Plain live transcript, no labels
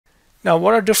Now,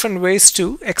 what are different ways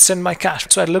to extend my cache?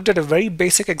 So I looked at a very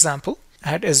basic example. I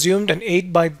had assumed an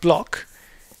 8-byte block,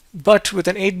 but with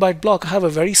an 8-byte block, I have a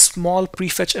very small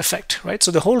prefetch effect, right?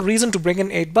 So the whole reason to bring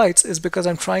in 8 bytes is because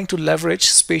I'm trying to leverage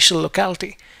spatial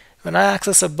locality. When I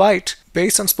access a byte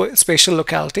based on spatial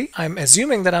locality, I'm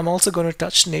assuming that I'm also going to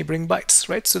touch neighboring bytes,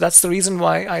 right? So that's the reason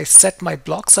why I set my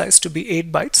block size to be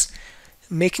 8 bytes.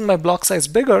 Making my block size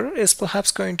bigger is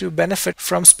perhaps going to benefit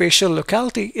from spatial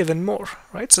locality even more,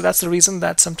 right? So that's the reason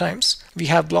that sometimes we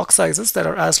have block sizes that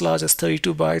are as large as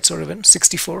 32 bytes or even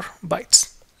 64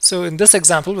 bytes. So in this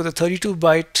example, with a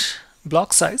 32-byte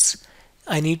block size,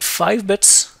 I need 5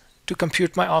 bits to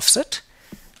compute my offset.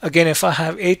 Again, if I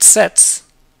have 8 sets,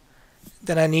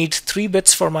 then I need 3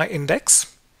 bits for my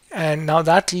index. And now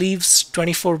that leaves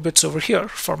 24 bits over here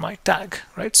for my tag,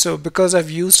 right? So because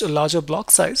I've used a larger block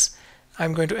size,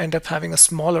 I'm going to end up having a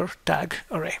smaller tag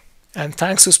array. And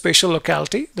thanks to spatial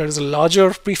locality, there is a larger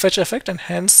prefetch effect and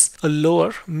hence a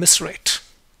lower miss rate.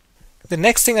 The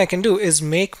next thing I can do is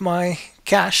make my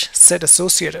cache set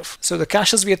associative. So the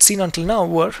caches we had seen until now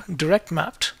were direct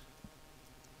mapped,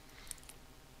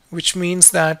 which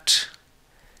means that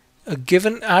a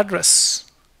given address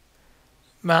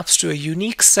maps to a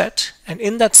unique set, and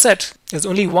in that set there's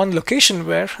only one location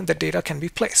where the data can be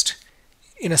placed.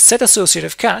 In a set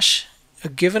associative cache, a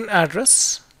given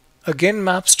address again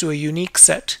maps to a unique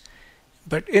set,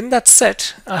 but in that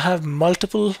set I have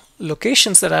multiple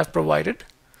locations that I've provided.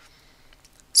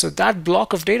 So that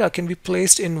block of data can be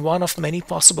placed in one of many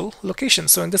possible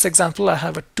locations. So in this example, I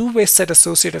have a two-way set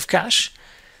associative cache.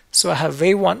 So I have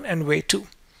way 1 and way 2.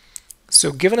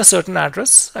 So given a certain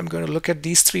address, I'm going to look at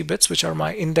these 3 bits, which are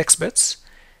my index bits.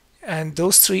 And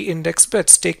those 3 index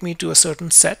bits take me to a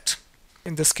certain set,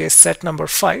 in this case, set number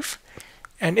 5.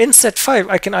 And in set 5,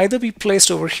 I can either be placed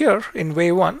over here in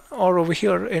way 1 or over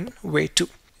here in way 2.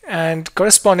 And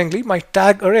correspondingly, my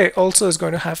tag array also is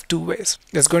going to have 2 ways.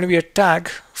 There's going to be a tag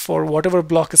for whatever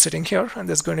block is sitting here, and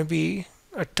there's going to be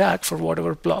a tag for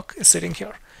whatever block is sitting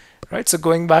here, right? So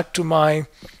going back to my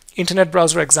internet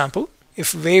browser example,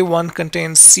 if way 1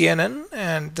 contains CNN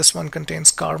and this one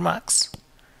contains CarMax,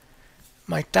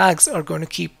 my tags are going to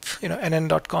keep,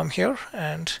 nn.com here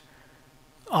and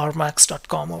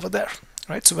rmax.com over there,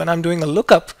 right? So when I'm doing a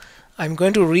lookup, I'm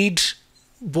going to read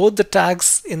both the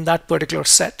tags in that particular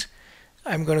set.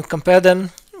 I'm going to compare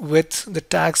them with the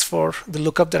tags for the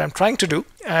lookup that I'm trying to do,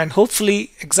 and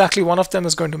hopefully exactly one of them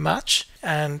is going to match,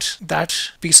 and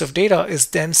that piece of data is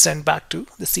then sent back to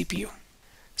the CPU.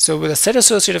 So with a set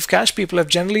associative cache, people have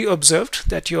generally observed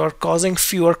that you are causing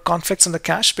fewer conflicts in the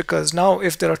cache, because now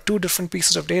if there are 2 different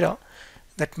pieces of data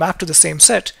that map to the same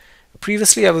set,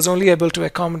 previously I was only able to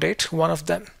accommodate one of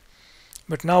them.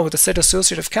 But now with a set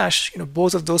associative cache,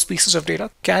 both of those pieces of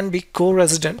data can be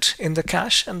co-resident in the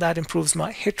cache, and that improves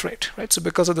my hit rate, right? So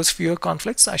because of those fewer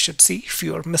conflicts, I should see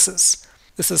fewer misses.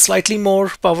 This is slightly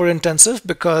more power intensive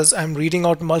because I'm reading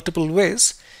out multiple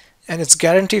ways, and it's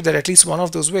guaranteed that at least one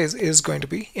of those ways is going to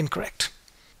be incorrect.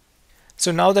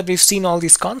 So now that we've seen all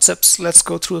these concepts, let's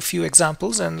go through a few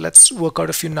examples and let's work out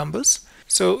a few numbers.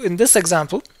 So in this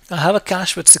example, I have a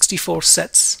cache with 64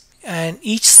 sets, and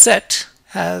each set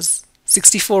has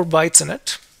 64 bytes in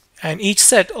it, and each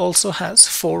set also has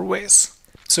 4 ways.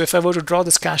 So if I were to draw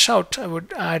this cache out, I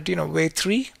would add, way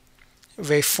 3,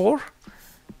 way 4.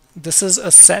 This is a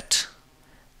set.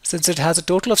 Since it has a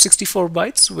total of 64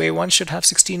 bytes, way 1 should have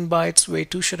 16 bytes, way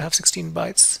 2 should have 16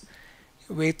 bytes,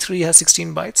 way 3 has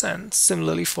 16 bytes, and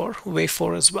similarly for way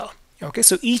 4 as well. Okay,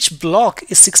 so each block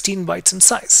is 16 bytes in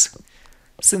size.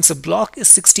 Since a block is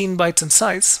 16 bytes in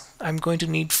size, I'm going to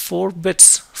need 4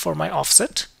 bits for my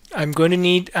offset. I'm going to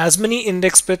need as many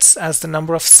index bits as the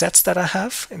number of sets that I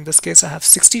have. In this case, I have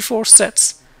 64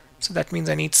 sets, so that means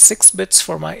I need 6 bits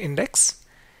for my index.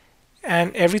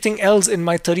 And everything else in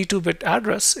my 32-bit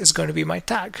address is going to be my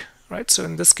tag, right? So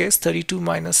in this case, 32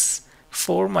 minus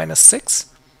 4 minus 6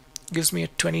 gives me a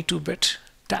 22-bit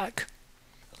tag.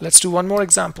 Let's do one more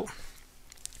example.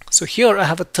 So here I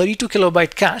have a 32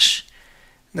 kilobyte cache.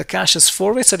 The cache is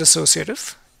 4-way set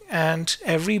associative, and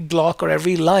every block or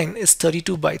every line is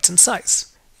 32 bytes in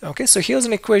size. Okay, so here's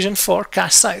an equation for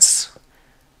cache size.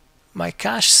 My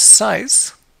cache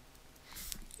size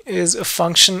is a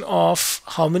function of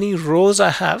how many rows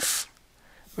I have,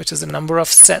 which is the number of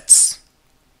sets,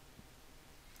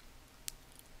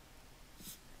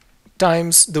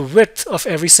 times the width of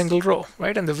every single row,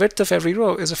 right? And the width of every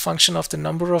row is a function of the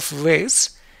number of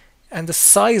ways and the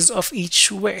size of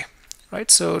each way. Right,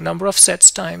 so number of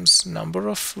sets times number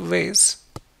of ways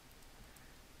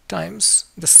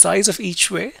times the size of each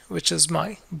way, which is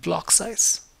my block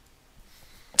size.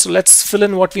 So let's fill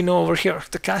in what we know over here.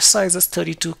 The cache size is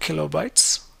 32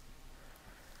 kilobytes.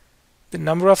 The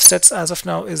number of sets as of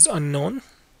now is unknown.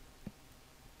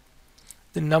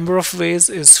 The number of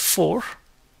ways is 4.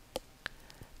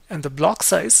 And the block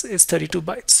size is 32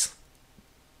 bytes.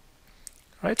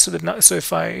 Right? So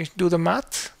if I do the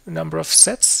math, the number of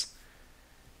sets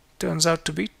turns out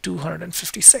to be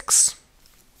 256.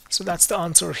 So that's the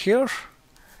answer here.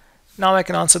 Now I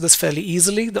can answer this fairly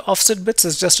easily. The offset bits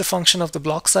is just a function of the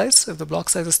block size. If the block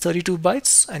size is 32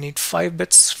 bytes, I need 5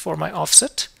 bits for my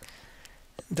offset.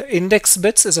 The index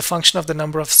bits is a function of the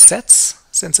number of sets.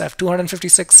 Since I have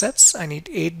 256 sets, I need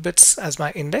 8 bits as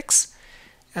my index.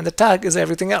 And the tag is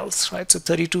everything else, right? So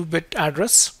 32-bit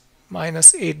address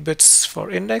minus 8 bits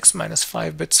for index minus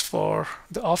 5 bits for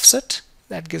the offset.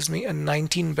 That gives me a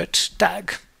 19-bit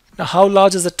tag. Now, how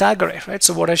large is the tag array, right?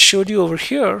 So what I showed you over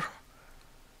here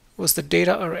was the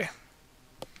data array.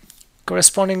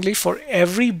 Correspondingly, for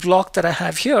every block that I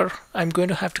have here, I'm going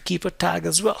to have to keep a tag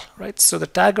as well, right? So the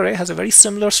tag array has a very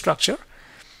similar structure.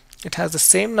 It has the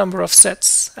same number of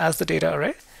sets as the data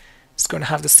array. It's going to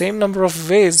have the same number of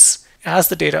ways as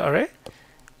the data array.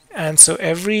 And so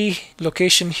every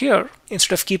location here,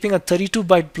 instead of keeping a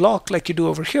 32-byte block like you do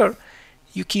over here,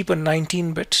 you keep a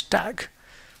 19-bit tag.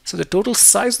 So the total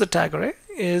size of the tag array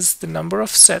is the number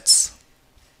of sets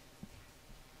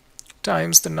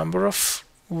times the number of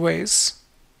ways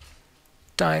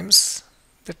times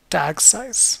the tag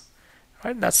size.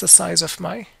 Right? That's the size of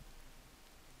my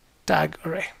tag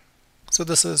array. So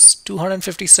this is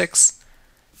 256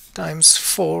 times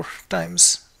 4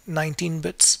 times 19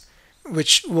 bits,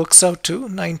 which works out to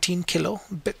 19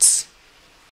 kilobits.